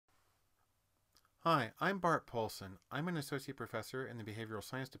Hi, I'm Bart Polson. I'm an associate professor in the behavioral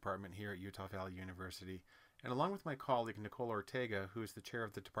science department here at Utah Valley University, and along with my colleague Nicole Ortega, who is the chair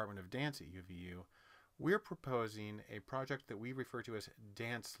of the Department of Dance at UVU, we're proposing a project that we refer to as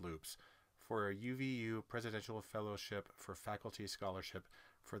Dance Loops for a UVU Presidential Fellowship for Faculty Scholarship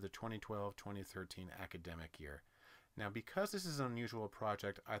for the 2012-2013 academic year. Now, because this is an unusual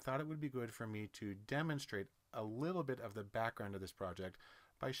project, I thought it would be good for me to demonstrate a little bit of the background of this project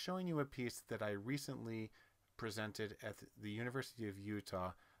by showing you a piece that I recently presented at the University of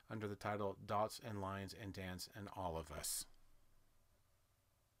Utah under the title Dots and Lines and Dance and All of Us.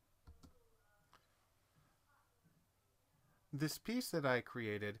 This piece that I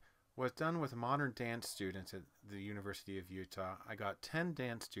created was done with modern dance students at the University of Utah. I got 10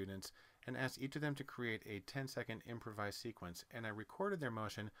 dance students and asked each of them to create a 10-second improvised sequence, and I recorded their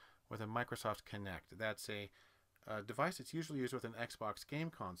motion with a Microsoft Kinect. That's a device that's usually used with an Xbox game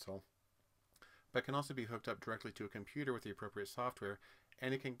console, but can also be hooked up directly to a computer with the appropriate software,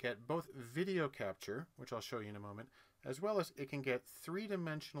 and it can get both video capture, which I'll show you in a moment, as well as it can get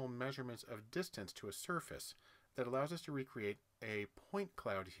three-dimensional measurements of distance to a surface that allows us to recreate a point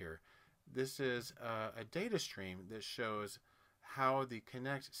cloud here. This is a data stream that shows how the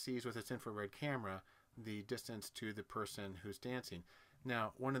Kinect sees with its infrared camera the distance to the person who's dancing.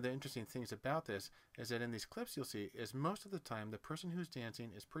 Now, one of the interesting things about this is that in these clips you'll see is most of the time the person who's dancing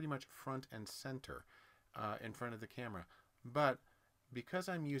is pretty much front and center in front of the camera. But because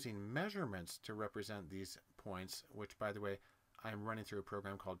I'm using measurements to represent these points, which by the way, I'm running through a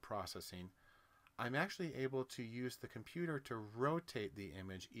program called processing, I'm actually able to use the computer to rotate the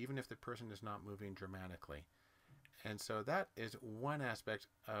image even if the person is not moving dramatically. And so that is one aspect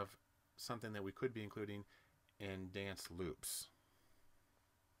of something that we could be including in dance loops.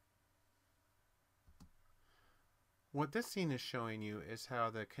 What this scene is showing you is how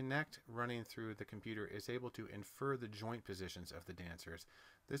the Kinect running through the computer is able to infer the joint positions of the dancers.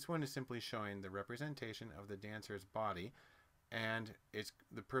 This one is simply showing the representation of the dancer's body, and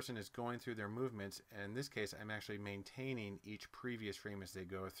the person is going through their movements. In this case, I'm actually maintaining each previous frame as they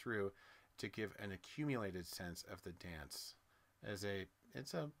go through to give an accumulated sense of the dance.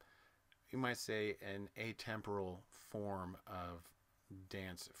 You might say, an atemporal form of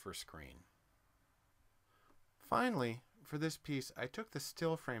dance for screen. Finally, for this piece, I took the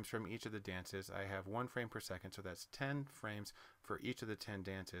still frames from each of the dances. I have 1 frame per second, so that's 10 frames for each of the 10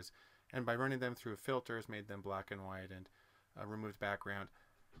 dances. And by running them through filters, made them black and white and removed background,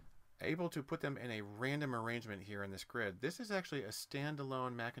 able to put them in a random arrangement here in this grid. This is actually a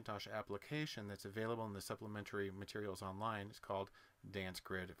standalone Macintosh application that's available in the supplementary materials online. It's called Dance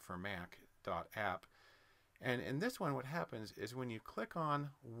Grid for Mac.app. And in this one, what happens is when you click on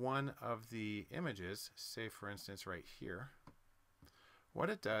one of the images, say for instance right here,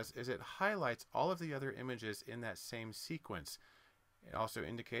 what it does is it highlights all of the other images in that same sequence. It also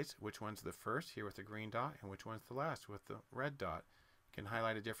indicates which one's the first here with the green dot and which one's the last with the red dot. You can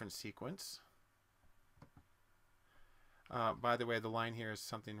highlight a different sequence. By the way, the line here is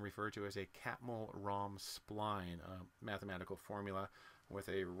something referred to as a Catmull-Rom spline, a mathematical formula with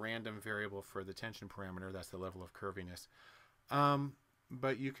a random variable for the tension parameter. That's the level of curviness.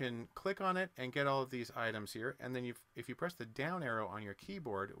 But you can click on it and get all of these items here. And then if you press the down arrow on your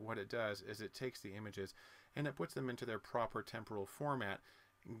keyboard, what it does is it takes the images and it puts them into their proper temporal format,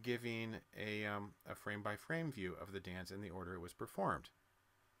 giving a frame-by-frame view of the dance in the order it was performed.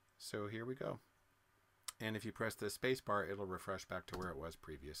 So here we go. And if you press the space bar, it'll refresh back to where it was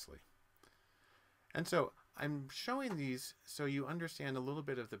previously. And so I'm showing these so you understand a little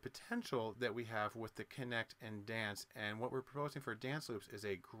bit of the potential that we have with the Kinect and Dance. And what we're proposing for Dance Loops is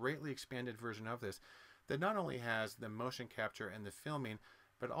a greatly expanded version of this that not only has the motion capture and the filming,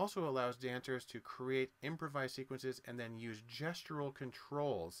 but also allows dancers to create improvised sequences and then use gestural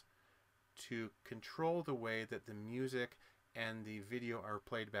controls to control the way that the music and the video are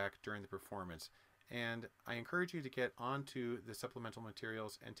played back during the performance. And I encourage you to get onto the supplemental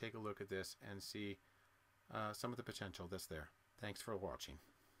materials and take a look at this and see some of the potential that's there. Thanks for watching.